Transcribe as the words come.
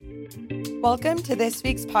Welcome to this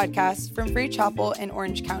week's podcast from Free Chapel in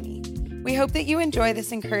Orange County. We hope that you enjoy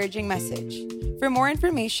this encouraging message. For more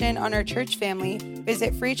information on our church family,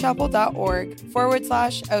 visit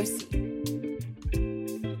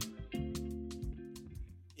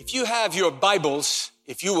freechapel.org/OC. If you have your Bibles,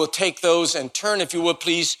 if you will take those and turn, if you will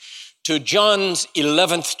please, to John's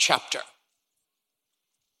 11th chapter.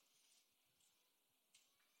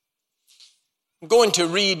 I'm going to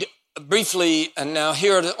read briefly, and now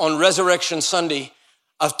here on Resurrection Sunday,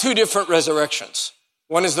 of two different resurrections.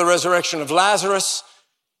 One is the resurrection of Lazarus,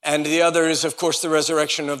 and the other is, of course, the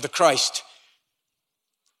resurrection of the Christ.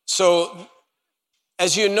 So,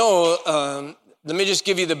 as you know, let me just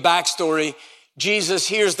give you the backstory. Jesus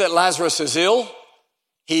hears that Lazarus is ill.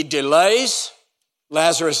 He delays.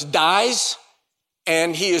 Lazarus dies,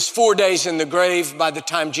 and he is 4 days in the grave by the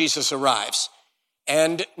time Jesus arrives.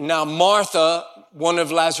 And now Martha, one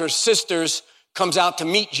of Lazarus' sisters, comes out to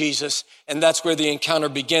meet Jesus, and that's where the encounter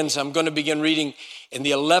begins. I'm going to begin reading in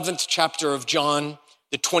the 11th chapter of John,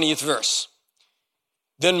 the 20th verse.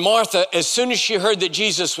 Then Martha, as soon as she heard that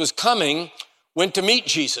Jesus was coming, went to meet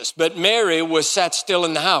Jesus, but Mary was sat still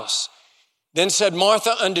in the house. Then said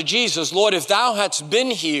Martha unto Jesus, Lord, if thou hadst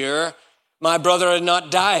been here, my brother had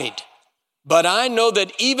not died. But I know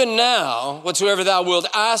that even now, whatsoever thou wilt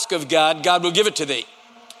ask of God, God will give it to thee.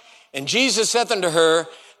 And Jesus saith unto her,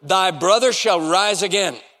 thy brother shall rise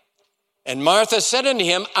again. And Martha said unto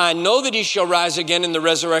him, I know that he shall rise again in the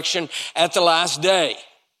resurrection at the last day.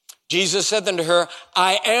 Jesus saith unto her,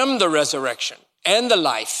 I am the resurrection and the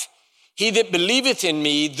life. He that believeth in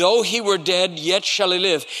me, though he were dead, yet shall he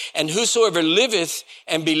live. And whosoever liveth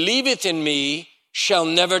and believeth in me shall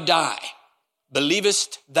never die.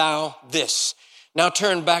 Believest thou this? Now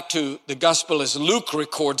turn back to the gospel as Luke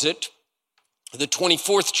records it, the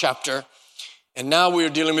 24th chapter. And now we are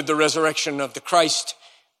dealing with the resurrection of the Christ.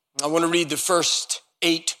 I want to read the first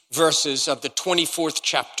 8 verses of the 24th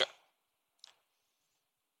chapter.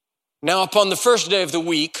 Now upon the first day of the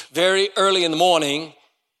week, very early in the morning,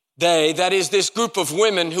 that is this group of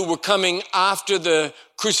women who were coming after the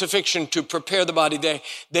crucifixion to prepare the body, they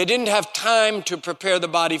didn't have time to prepare the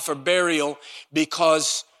body for burial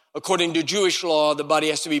because according to Jewish law, the body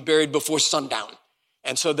has to be buried before sundown.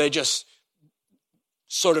 And so they just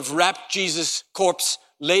sort of wrapped Jesus' corpse,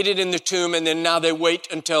 laid it in the tomb, and then now they wait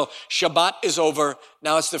until Shabbat is over.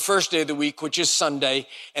 Now it's the first day of the week, which is Sunday,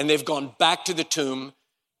 and they've gone back to the tomb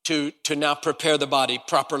to now prepare the body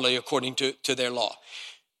properly according to their law.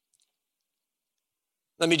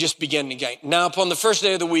 Let me just begin again. Now, upon the first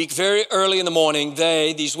day of the week, very early in the morning,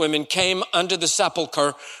 these women, came unto the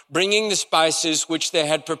sepulchre, bringing the spices which they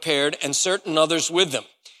had prepared, and certain others with them.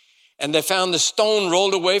 And they found the stone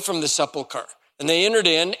rolled away from the sepulchre. And they entered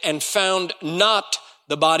in and found not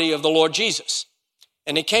the body of the Lord Jesus.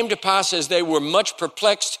 And it came to pass, as they were much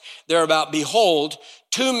perplexed thereabout, behold,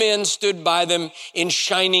 2 men stood by them in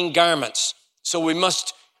shining garments. So we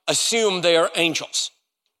must assume they are angels.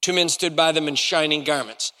 2 men stood by them in shining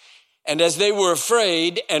garments. And as they were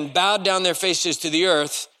afraid and bowed down their faces to the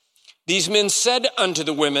earth, these men said unto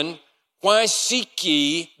the women, why seek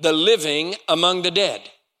ye the living among the dead?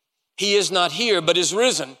 He is not here, but is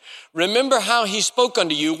risen. Remember how he spoke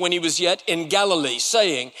unto you when he was yet in Galilee,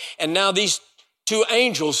 saying, and now these 2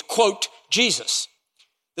 angels quote Jesus.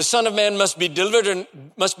 The Son of Man must be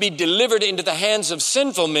delivered into the hands of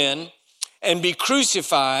sinful men, and be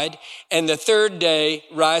crucified, and the third day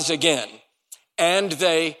rise again. And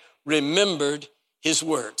they remembered his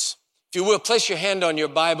words. If you will, place your hand on your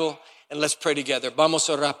Bible and let's pray together. Vamos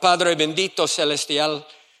a orar. Padre bendito celestial,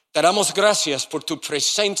 te damos gracias por tu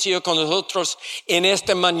presencia con nosotros en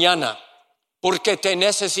esta mañana, porque te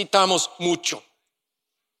necesitamos mucho.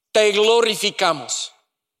 Te glorificamos.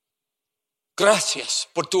 Gracias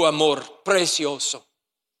por tu amor precioso.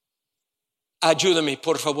 Ayúdame,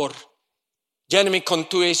 por favor. Lléname con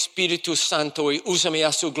tu Espíritu Santo y úsame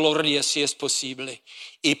a su gloria si es posible.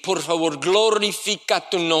 Y por favor, glorifica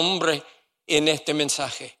tu nombre en este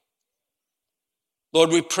mensaje.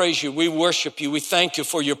 Lord, we praise you. We worship you. We thank you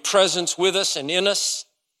for your presence with us and in us.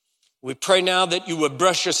 We pray now that you would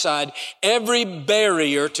brush aside every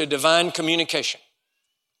barrier to divine communication.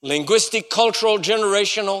 Linguistic, cultural,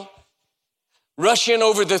 generational. Rush in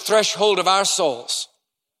over the threshold of our souls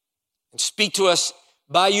and speak to us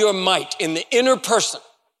by your might in the inner person,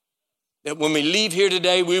 that when we leave here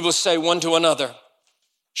today, we will say one to another,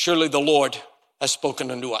 surely the Lord has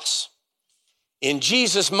spoken unto us. In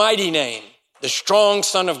Jesus' mighty name, the strong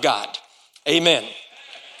Son of God, amen.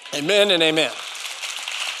 Amen and amen.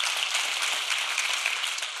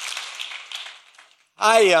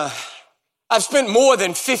 I've spent more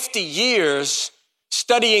than 50 years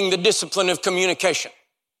studying the discipline of communication.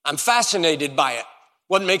 I'm fascinated by it.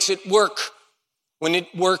 What makes it work? When it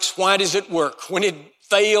works, why does it work? When it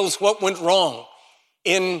fails, what went wrong?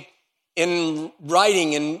 In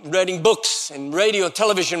writing and reading books and radio,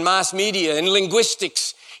 television, mass media, in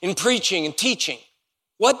linguistics, in preaching and teaching.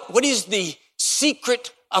 What is the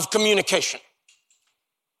secret of communication?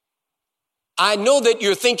 I know that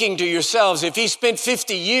you're thinking to yourselves, if he spent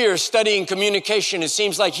 50 years studying communication, it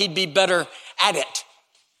seems like he'd be better at it.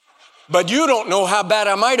 But you don't know how bad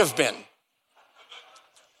I might have been.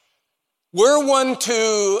 We're one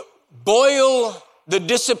to boil the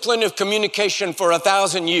discipline of communication for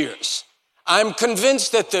 1,000 years. I'm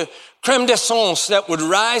convinced that the crème d'essence that would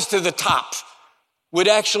rise to the top would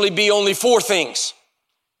actually be only 4 things.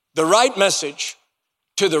 The right message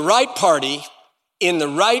to the right party in the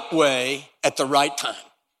right way at the right time.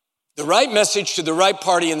 The right message to the right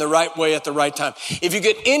party in the right way at the right time. If you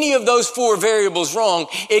get any of those 4 variables wrong,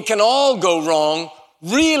 it can all go wrong,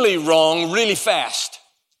 really fast.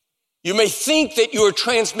 You may think that you are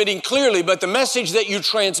transmitting clearly, but the message that you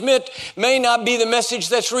transmit may not be the message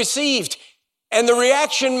that's received. And the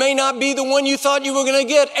reaction may not be the one you thought you were going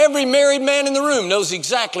to get. Every married man in the room knows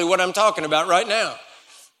exactly what I'm talking about right now.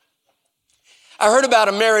 I heard about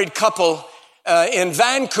a married couple in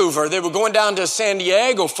Vancouver. They were going down to San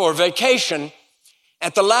Diego for vacation.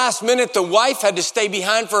 At the last minute, the wife had to stay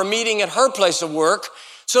behind for a meeting at her place of work.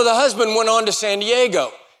 So the husband went on to San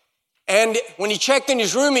Diego. And when he checked in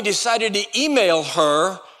his room, he decided to email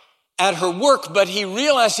her at her work, but he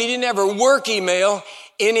realized he didn't have her work email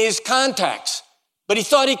in his contacts. But he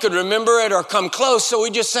thought he could remember it or come close, so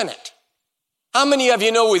he just sent it. How many of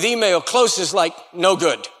you know with email, close is like no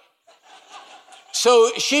good?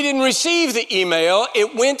 So she didn't receive the email.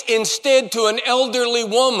 It went instead to an elderly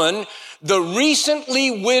woman, the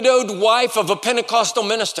recently widowed wife of a Pentecostal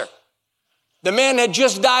minister. The man had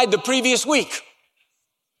just died the previous week.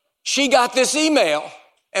 She got this email,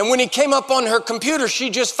 and when it came up on her computer,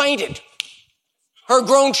 she just fainted. Her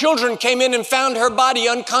grown children came in and found her body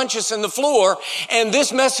unconscious in the floor, and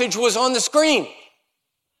this message was on the screen.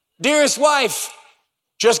 Dearest wife,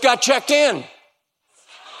 just got checked in.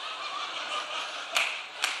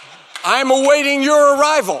 I'm awaiting your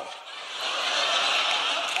arrival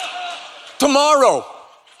tomorrow.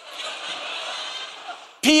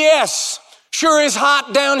 P.S. Sure is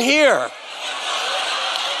hot down here.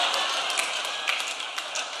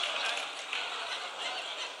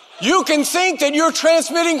 You can think that you're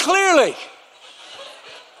transmitting clearly,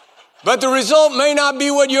 but the result may not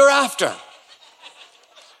be what you're after.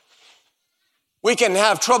 We can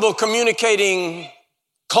have trouble communicating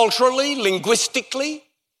culturally, linguistically,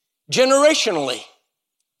 generationally.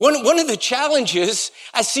 One of the challenges,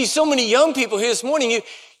 I see so many young people here this morning,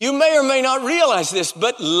 you may or may not realize this,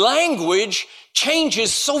 but language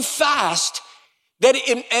changes so fast that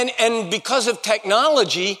and because of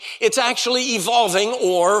technology, it's actually evolving,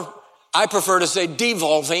 or I prefer to say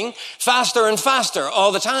devolving, faster and faster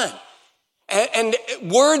all the time. And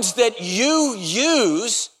words that you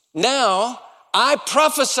use now, I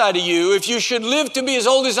prophesy to you, if you should live to be as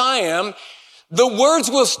old as I am, the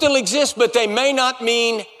words will still exist, but they may not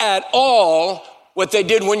mean at all what they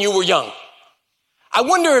did when you were young. I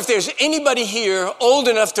wonder if there's anybody here old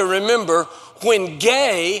enough to remember when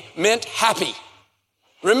gay meant happy.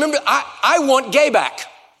 Remember, I want gay back.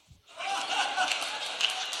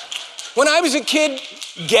 When I was a kid,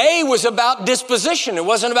 gay was about disposition. It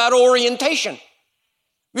wasn't about orientation.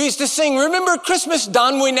 We used to sing, remember Christmas,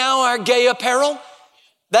 don we now our gay apparel?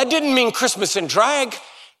 That didn't mean Christmas in drag.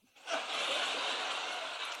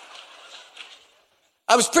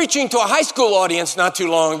 I was preaching to a high school audience not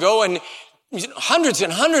too long ago, and hundreds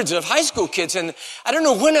and hundreds of high school kids. And I don't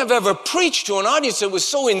know when I've ever preached to an audience that was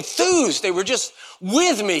so enthused. They were just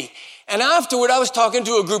with me. And afterward, I was talking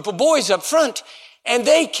to a group of boys up front, and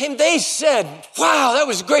they said, wow, that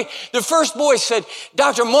was great. The first boy said,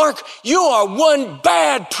 Dr. Mark, you are one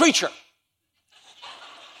bad preacher.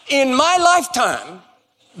 In my lifetime,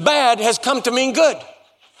 bad has come to mean good.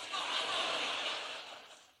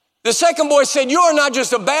 The second boy said, you are not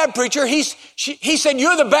just a bad preacher. He said,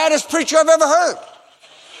 you're the baddest preacher I've ever heard.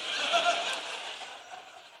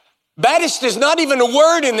 Baddest is not even a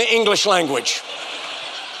word in the English language.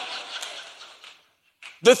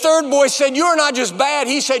 The third boy said, you're not just bad.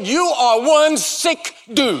 He said, you are one sick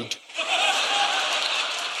dude.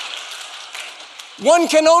 One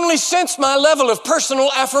can only sense my level of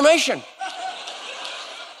personal affirmation.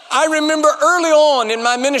 I remember early on in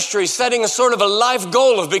my ministry setting a sort of a life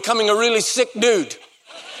goal of becoming a really sick dude.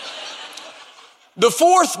 The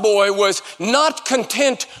fourth boy was not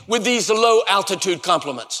content with these low altitude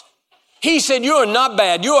compliments. He said, you are not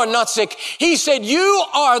bad. You are not sick. He said, you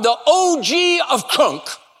are the OG of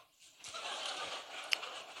crunk.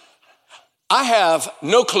 I have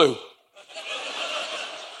no clue.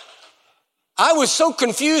 I was so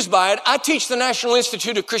confused by it. I teach the National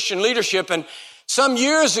Institute of Christian Leadership, and some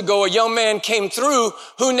years ago, a young man came through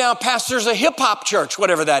who now pastors a hip-hop church,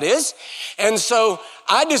 whatever that is. And so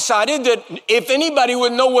I decided that if anybody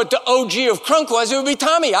would know what the OG of crunk was, it would be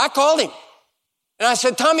Tommy. I called him. And I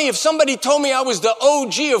said, Tommy, if somebody told me I was the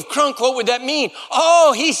OG of crunk, what would that mean?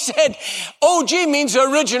 Oh, he said, OG means the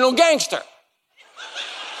original gangster.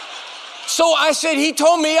 So I said, he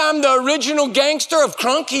told me I'm the original gangster of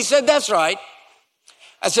crunk? He said, that's right.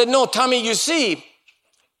 I said, no, Tommy, you see,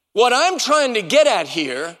 what I'm trying to get at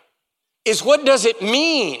here is what does it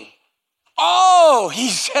mean? Oh, he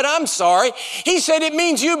said, I'm sorry. He said, it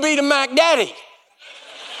means you be the Mac Daddy.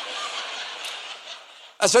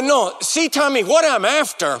 I said, no, see, Tommy, what I'm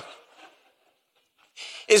after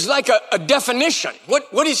is like a definition.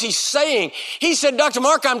 What is he saying? He said, Dr.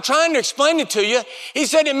 Mark, I'm trying to explain it to you. He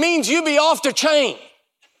said, it means you be off the chain.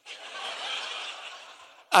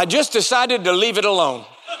 I just decided to leave it alone.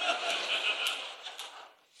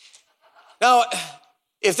 Now,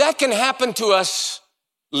 if that can happen to us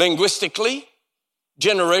linguistically,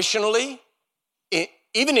 generationally,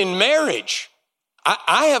 even in marriage,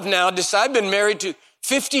 I have now decided, I've been married to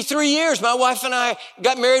 53 years. My wife and I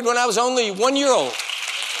got married when I was only 1 year old.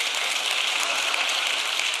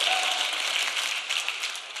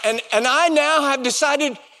 And I now have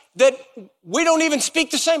decided that we don't even speak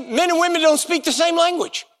the same, men and women don't speak the same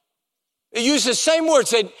language. They use the same words.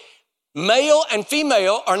 They, male and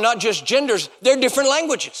female are not just genders, they're different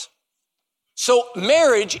languages. So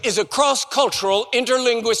marriage is a cross-cultural,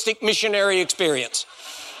 interlinguistic missionary experience.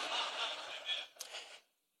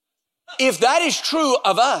 If that is true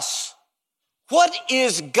of us, what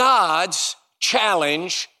is God's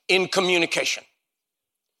challenge in communication?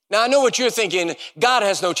 Now, I know what you're thinking. God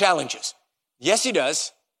has no challenges. Yes, he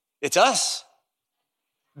does. It's us.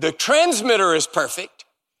 The transmitter is perfect.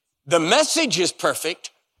 The message is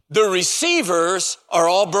perfect. The receivers are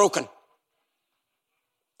all broken.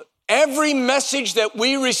 Every message that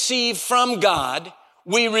we receive from God,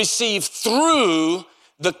 we receive through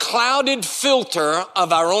the clouded filter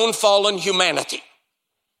of our own fallen humanity.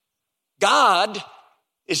 God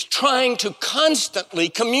is trying to constantly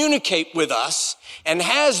communicate with us and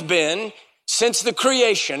has been since the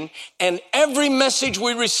creation, and every message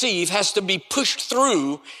we receive has to be pushed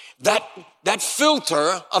through that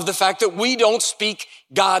filter of the fact that we don't speak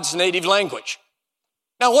God's native language.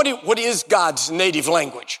 Now, what is God's native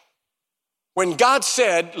language? When God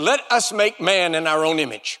said, let us make man in our own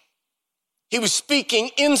image, he was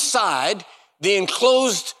speaking inside the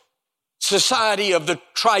enclosed society of the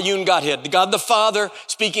triune Godhead, God the Father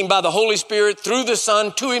speaking by the Holy Spirit through the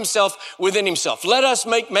Son to himself, within himself. Let us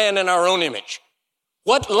make man in our own image.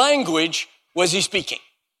 What language was he speaking?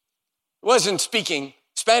 He wasn't speaking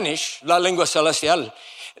Spanish, la lengua celestial.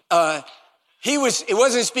 He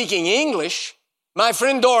wasn't speaking English. My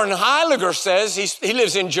friend Doran Heiliger says, he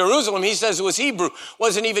lives in Jerusalem, he says it was Hebrew,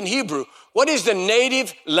 wasn't even Hebrew. What is the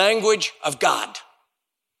native language of God?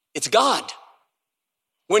 It's God.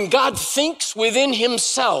 When God thinks within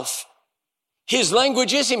himself, his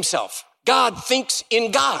language is himself. God thinks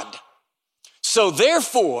in God. So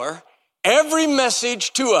therefore, every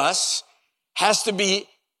message to us has to be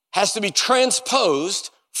transposed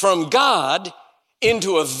from God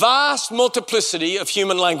into a vast multiplicity of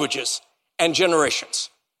human languages and generations.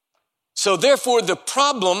 So therefore, the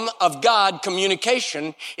problem of God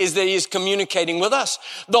communication is that he is communicating with us.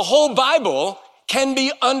 The whole Bible can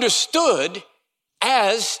be understood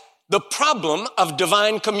as the problem of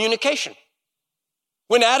divine communication.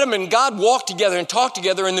 When Adam and God walked together and talked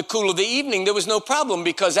together in the cool of the evening, there was no problem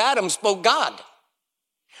because Adam spoke God.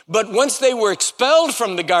 But once they were expelled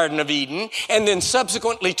from the Garden of Eden, and then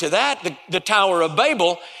subsequently to that, the Tower of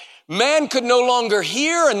Babel, man could no longer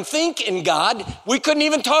hear and think in God. We couldn't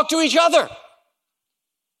even talk to each other.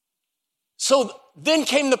 So then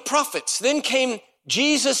came the prophets, then came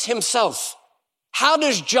Jesus himself. How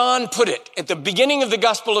does John put it at the beginning of the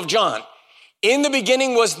Gospel of John? In the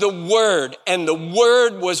beginning was the Word, and the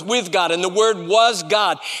Word was with God, and the Word was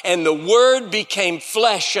God, and the Word became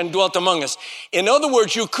flesh and dwelt among us. In other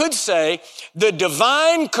words, you could say the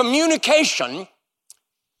divine communication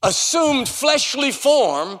assumed fleshly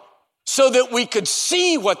form so that we could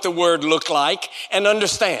see what the Word looked like and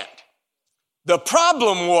understand. The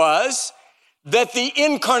problem was that the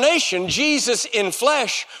incarnation, Jesus in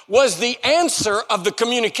flesh, was the answer of the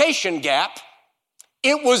communication gap.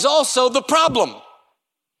 It was also the problem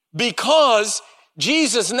because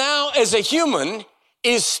Jesus now as a human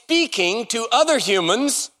is speaking to other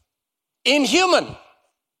humans in human,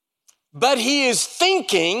 but he is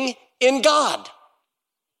thinking in God.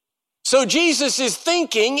 So Jesus is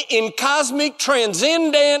thinking in cosmic,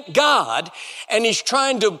 transcendent God, and he's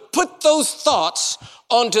trying to put those thoughts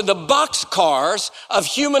onto the boxcars of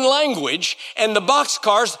human language, and the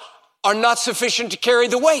boxcars are not sufficient to carry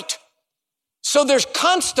the weight. So there's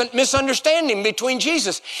constant misunderstanding between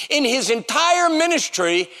Jesus. In his entire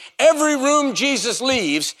ministry, every room Jesus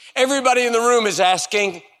leaves, everybody in the room is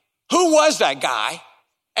asking, who was that guy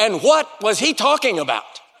and what was he talking about?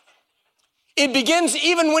 It begins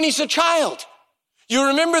even when he's a child. You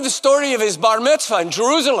remember the story of his bar mitzvah in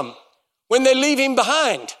Jerusalem when they leave him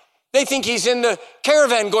behind. They think he's in the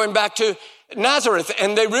caravan going back to Nazareth,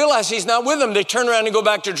 and they realize he's not with them. They turn around and go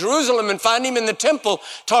back to Jerusalem and find him in the temple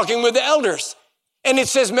talking with the elders. And it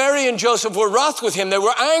says Mary and Joseph were wroth with him. They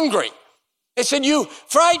were angry. They said, you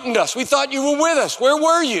frightened us. We thought you were with us. Where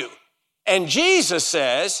were you? And Jesus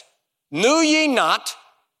says, knew ye not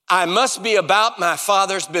I must be about my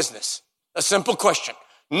Father's business? A simple question.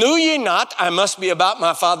 Knew ye not I must be about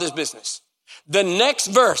my Father's business? The next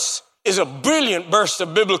verse is a brilliant burst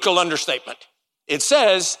of biblical understatement. It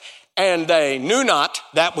says, and they knew not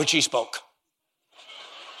that which he spoke.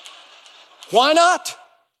 Why not?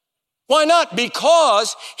 Why not?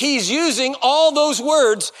 Because he's using all those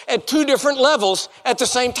words at two different levels at the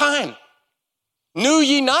same time. Knew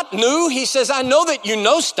ye not? Knew? He says, I know that you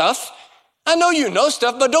know stuff. I know you know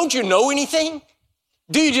stuff, but don't you know anything?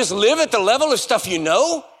 Do you just live at the level of stuff you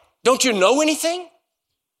know? Don't you know anything?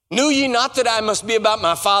 Knew ye not that I must be about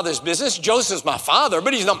my Father's business? Joseph's my father,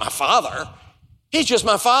 but he's not my father. He's just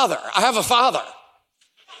my father. I have a father.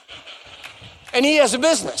 And he has a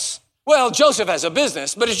business. Well, Joseph has a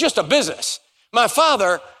business, but it's just a business. My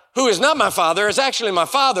father, who is not my father, is actually my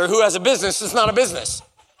father who has a business. It's not a business.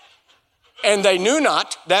 And they knew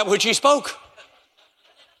not that which he spoke.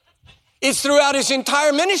 It's throughout his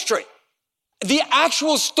entire ministry. The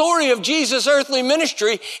actual story of Jesus' earthly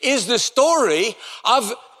ministry is the story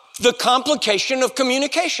of the complication of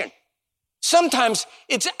communication. Sometimes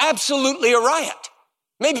it's absolutely a riot.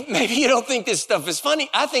 Maybe you don't think this stuff is funny.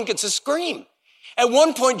 I think it's a scream. At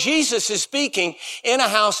one point, Jesus is speaking in a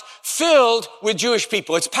house filled with Jewish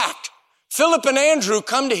people. It's packed. Philip and Andrew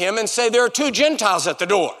come to him and say, there are two Gentiles at the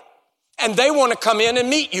door, and they want to come in and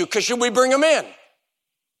meet you, because should we bring them in?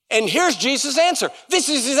 And here's Jesus' answer. This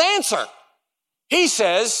is his answer. He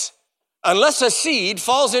says, unless a seed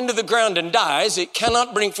falls into the ground and dies, it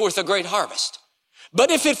cannot bring forth a great harvest.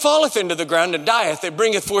 But if it falleth into the ground and dieth, it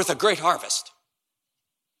bringeth forth a great harvest.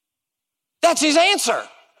 That's his answer.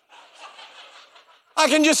 I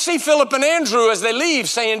can just see Philip and Andrew as they leave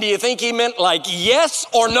saying, do you think he meant like yes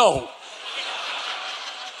or no?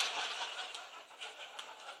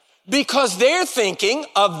 Because they're thinking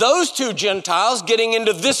of those two Gentiles getting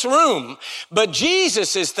into this room. But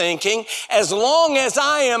Jesus is thinking, as long as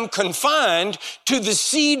I am confined to the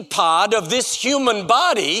seed pod of this human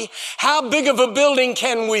body, how big of a building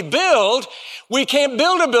can we build? We can't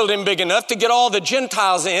build a building big enough to get all the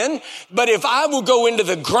Gentiles in. But if I will go into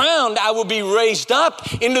the ground, I will be raised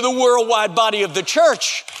up into the worldwide body of the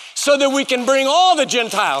church so that we can bring all the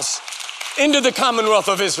Gentiles into the Commonwealth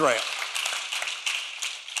of Israel.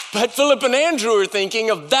 But Philip and Andrew are thinking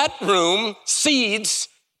of that room, seeds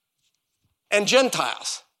and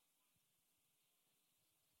Gentiles.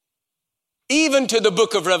 Even to the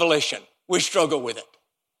book of Revelation, we struggle with it.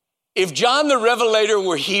 If John the Revelator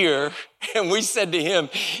were here and we said to him,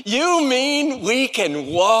 you mean we can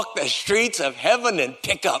walk the streets of heaven and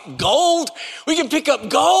pick up gold? We can pick up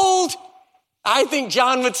gold? I think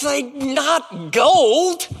John would say, not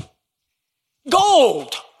gold,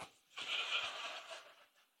 gold.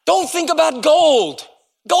 Don't think about gold.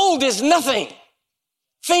 Gold is nothing.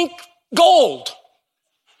 Think gold.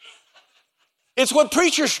 It's what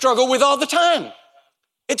preachers struggle with all the time.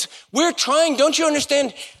 We're trying, don't you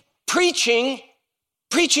understand? Preaching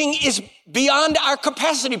is beyond our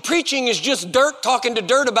capacity. Preaching is just dirt talking to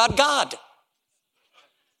dirt about God.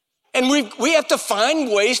 And we have to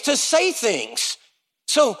find ways to say things.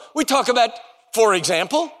 So we talk about, for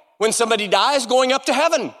example, when somebody dies, going up to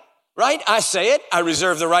heaven. Right? I say it. I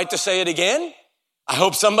reserve the right to say it again. I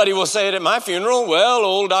hope somebody will say it at my funeral. Well,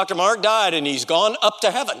 old Dr. Mark died and he's gone up to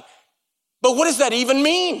heaven. But what does that even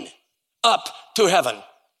mean? Up to heaven.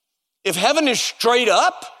 If heaven is straight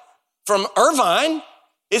up from Irvine,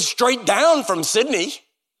 it's straight down from Sydney.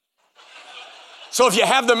 So if you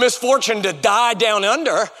have the misfortune to die down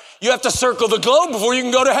under, you have to circle the globe before you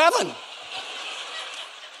can go to heaven.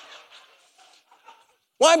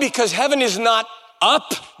 Why? Because heaven is not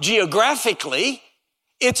up geographically,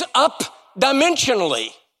 it's up dimensionally.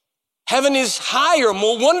 Heaven is higher,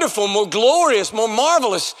 more wonderful, more glorious, more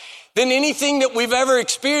marvelous than anything that we've ever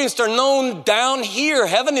experienced or known down here.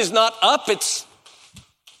 Heaven is not up, it's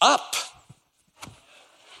up.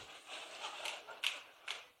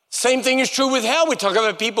 Same thing is true with hell. We talk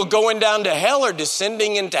about people going down to hell or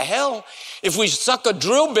descending into hell. If we suck a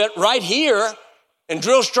drill bit right here and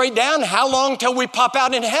drill straight down, how long till we pop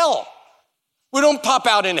out in hell? We don't pop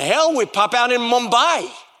out in hell, we pop out in Mumbai.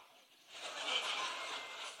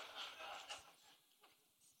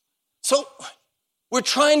 So we're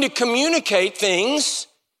trying to communicate things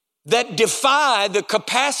that defy the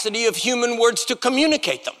capacity of human words to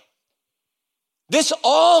communicate them. This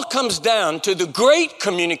all comes down to the great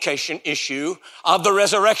communication issue of the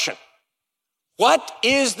resurrection. What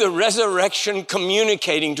is the resurrection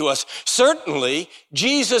communicating to us? Certainly,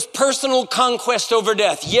 Jesus' personal conquest over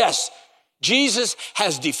death. Yes, Jesus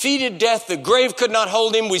has defeated death. The grave could not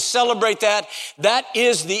hold him. We celebrate that. That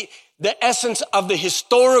is the essence of the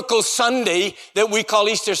historical Sunday that we call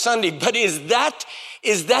Easter Sunday. But is that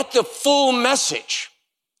the full message?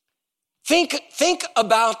 Think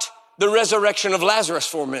about the resurrection of Lazarus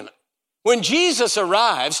for a minute. When Jesus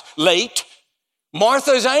arrives late,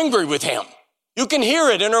 Martha's angry with him. You can hear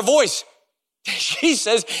it in her voice. She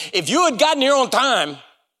says, if you had gotten here on time,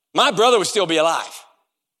 my brother would still be alive.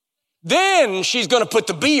 Then she's going to put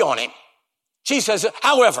the B on him. She says,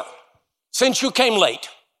 however, since you came late,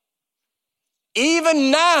 even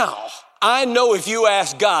now, I know if you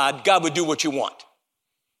ask God, God would do what you want.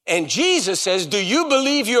 And Jesus says, do you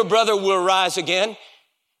believe your brother will rise again?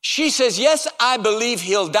 She says, yes, I believe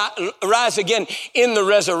he'll rise again in the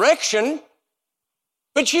resurrection.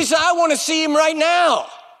 But she said, I want to see him right now.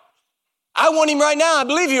 I want him right now. I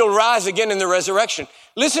believe he'll rise again in the resurrection.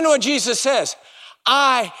 Listen to what Jesus says.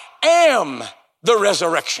 I am the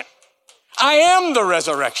resurrection. I am the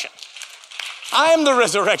resurrection. I am the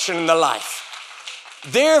resurrection and the life.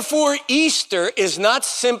 Therefore, Easter is not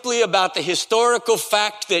simply about the historical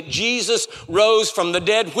fact that Jesus rose from the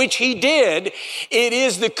dead, which he did. It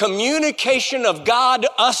is the communication of God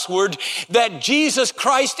usward that Jesus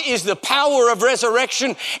Christ is the power of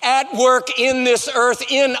resurrection at work in this earth,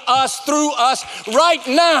 in us, through us, right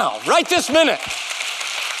now, right this minute.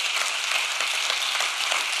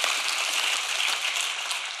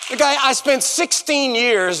 Look, I spent 16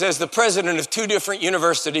 years as the president of 2 different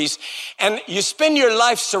universities, and you spend your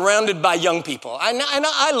life surrounded by young people.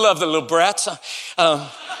 I love the little brats. No,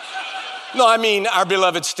 I mean our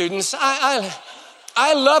beloved students.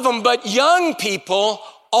 I love them, but young people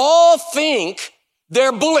all think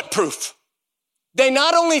they're bulletproof. They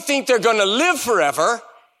not only think they're going to live forever,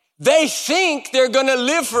 they think they're going to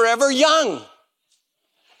live forever young.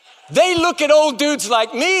 They look at old dudes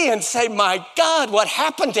like me and say, my God, what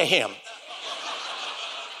happened to him?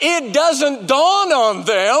 It doesn't dawn on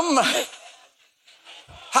them.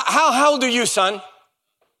 How old are you, son?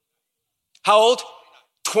 How old?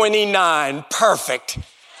 29. Perfect.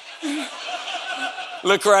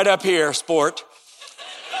 Look right up here, sport.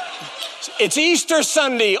 It's Easter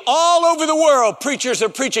Sunday. All over the world, preachers are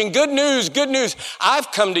preaching good news, good news.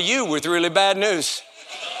 I've come to you with really bad news.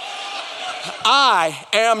 I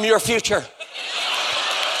am your future.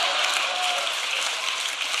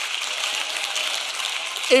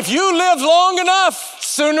 If you live long enough,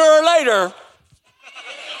 sooner or later,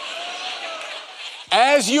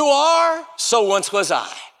 as you are, so once was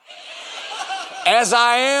I. As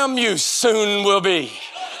I am, you soon will be.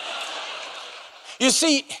 You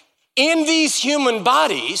see, in these human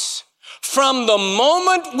bodies, from the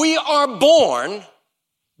moment we are born,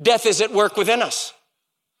 death is at work within us.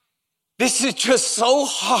 This is just so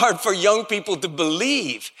hard for young people to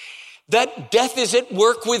believe that death is at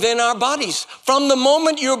work within our bodies. From the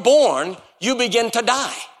moment you're born, you begin to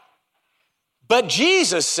die. But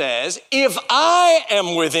Jesus says, if I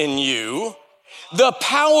am within you, the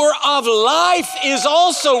power of life is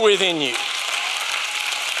also within you.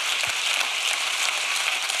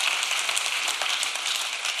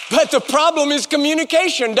 But the problem is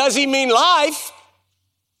communication. Does he mean life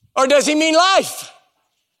or does he mean life?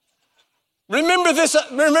 Remember this.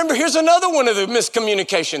 Remember, here's another one of the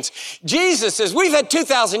miscommunications. Jesus says, we've had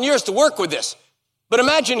 2,000 years to work with this. But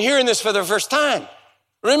imagine hearing this for the first time.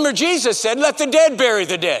 Remember, Jesus said, let the dead bury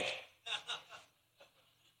the dead.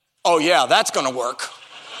 Oh yeah, that's going to work.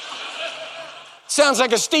 Sounds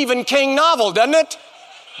like a Stephen King novel, doesn't it?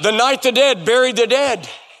 The night the dead buried the dead.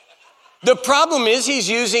 The problem is he's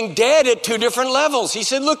using dead at 2 different levels. He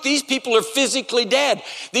said, look, these people are physically dead.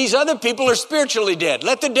 These other people are spiritually dead.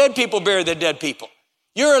 Let the dead people bury the dead people.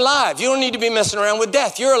 You're alive. You don't need to be messing around with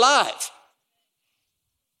death. You're alive.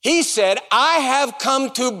 He said, I have come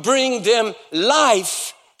to bring them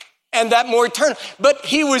life and that more eternal. But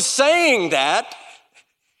he was saying that,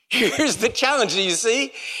 here's the challenge, you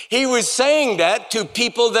see. He was saying that to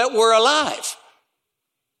people that were alive.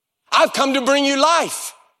 I've come to bring you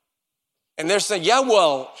life. And they're saying, yeah,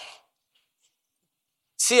 well,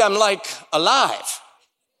 see, I'm like alive.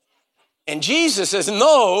 And Jesus says,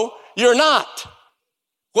 no, you're not.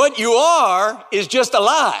 What you are is just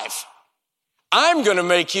alive. I'm going to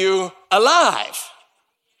make you alive.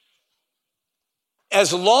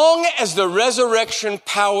 As long as the resurrection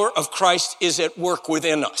power of Christ is at work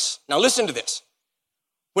within us. Now listen to this.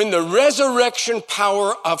 When the resurrection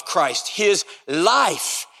power of Christ, his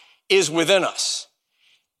life is within us,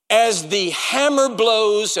 as the hammer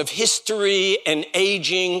blows of history and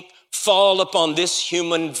aging fall upon this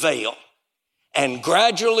human veil, and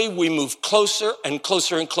gradually we move closer and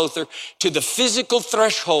closer and closer to the physical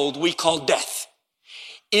threshold we call death.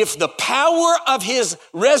 If the power of his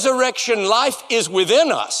resurrection life is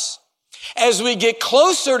within us, as we get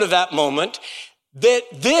closer to that moment, that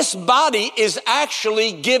this body is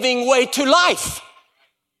actually giving way to life.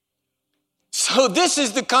 So this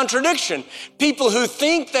is the contradiction. People who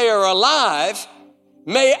think they are alive,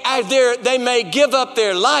 they may give up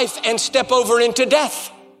their life and step over into death.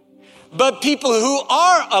 But people who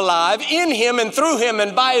are alive in him and through him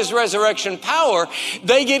and by his resurrection power,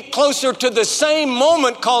 they get closer to the same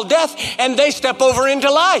moment called death and they step over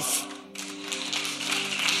into life.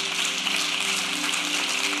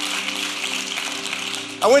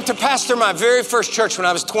 I went to pastor my very first church when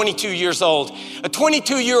I was 22 years old. A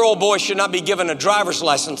 22-year-old boy should not be given a driver's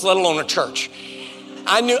license, let alone a church.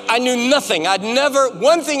 I knew nothing. I'd never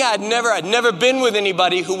been with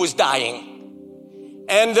anybody who was dying.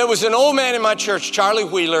 And there was an old man in my church, Charlie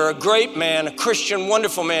Wheeler, a great man, a Christian,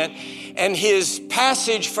 wonderful man. And his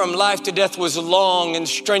passage from life to death was long and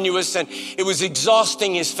strenuous, and it was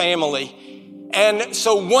exhausting his family. And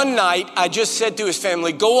so one night, I just said to his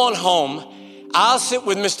family, go on home. I'll sit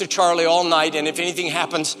with Mr. Charlie all night, and if anything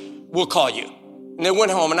happens, we'll call you. And they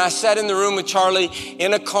went home, and I sat in the room with Charlie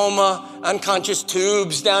in a coma, unconscious,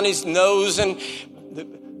 tubes down his nose, and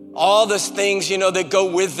all those things, that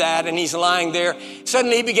go with that, and he's lying there.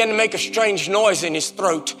 Suddenly he began to make a strange noise in his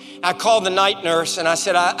throat. I called the night nurse, and I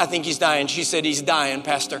said, I think he's dying. She said, he's dying,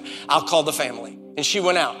 Pastor. I'll call the family. And she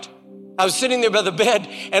went out. I was sitting there by the bed,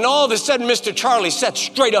 and all of a sudden, Mr. Charlie sat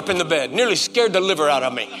straight up in the bed, nearly scared the liver out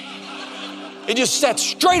of me. He just sat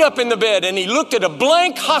straight up in the bed, and he looked at a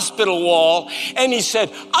blank hospital wall, and he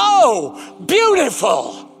said, oh,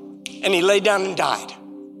 beautiful. And he lay down and died.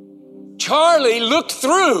 Charlie looked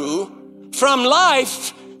through from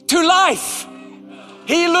life to life.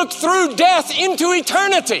 He looked through death into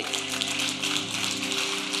eternity.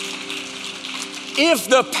 If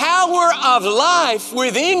the power of life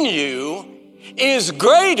within you is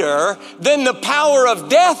greater than the power of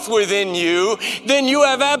death within you, then you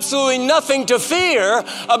have absolutely nothing to fear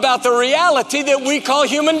about the reality that we call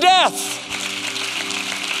human death.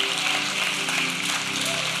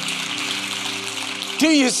 Do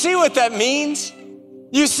you see what that means?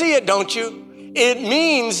 You see it, don't you? It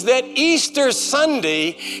means that Easter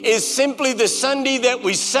Sunday is simply the Sunday that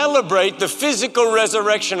we celebrate the physical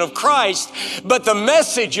resurrection of Christ. But the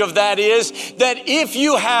message of that is that if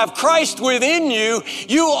you have Christ within you,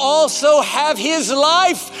 you also have his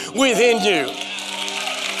life within you.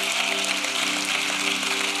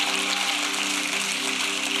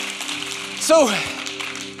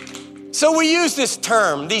 So we use these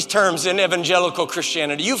terms in evangelical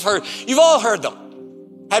Christianity. You've all heard them.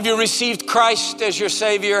 Have you received Christ as your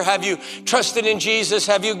Savior? Have you trusted in Jesus?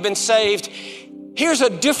 Have you been saved? Here's a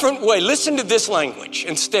different way. Listen to this language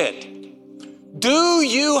instead. Do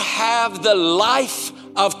you have the life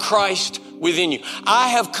of Christ within you? I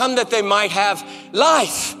have come that they might have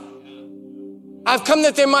life. I've come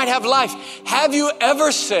that they might have life. Have you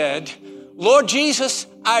ever said, Lord Jesus,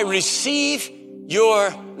 I receive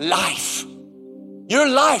your life. Your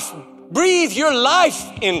life. Breathe your life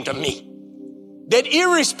into me. That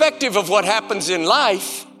irrespective of what happens in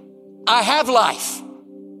life, I have life.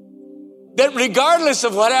 That regardless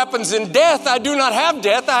of what happens in death, I do not have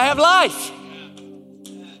death, I have life.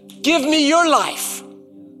 Give me your life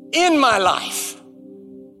in my life.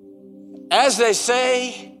 As they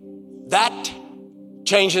say, that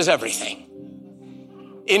changes everything.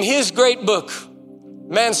 In his great book,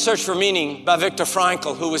 Man's Search for Meaning by Viktor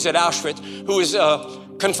Frankl, who was at Auschwitz, who was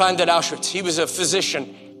confined at Auschwitz. He was a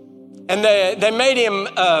physician. And they made him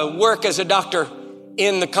work as a doctor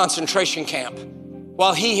in the concentration camp.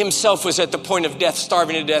 While he himself was at the point of death,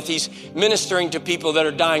 starving to death, he's ministering to people that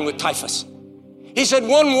are dying with typhus. He said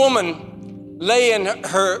one woman lay in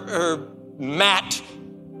her mat,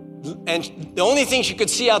 and the only thing she could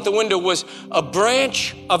see out the window was a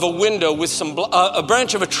branch of a window with a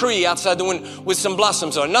branch of a tree outside the window with some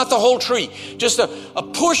blossoms on it. Not the whole tree, just a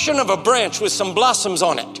portion of a branch with some blossoms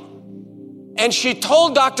on it. And she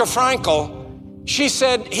told Dr. Frankel, he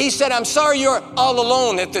said, I'm sorry you're all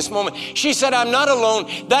alone at this moment. She said, I'm not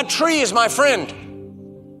alone. That tree is my friend.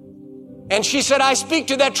 And she said, I speak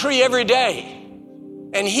to that tree every day.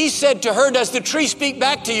 And he said to her, does the tree speak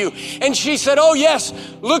back to you? And she said, oh yes,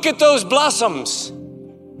 look at those blossoms.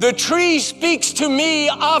 The tree speaks to me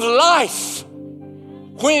of life.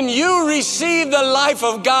 When you receive the life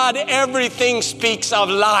of God, everything speaks of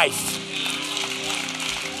life.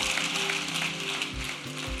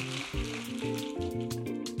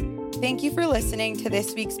 Thank you for listening to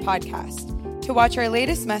this week's podcast. To watch our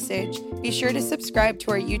latest message, be sure to subscribe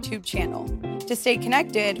to our YouTube channel. To stay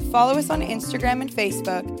connected, follow us on Instagram and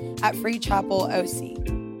Facebook at Free Chapel OC.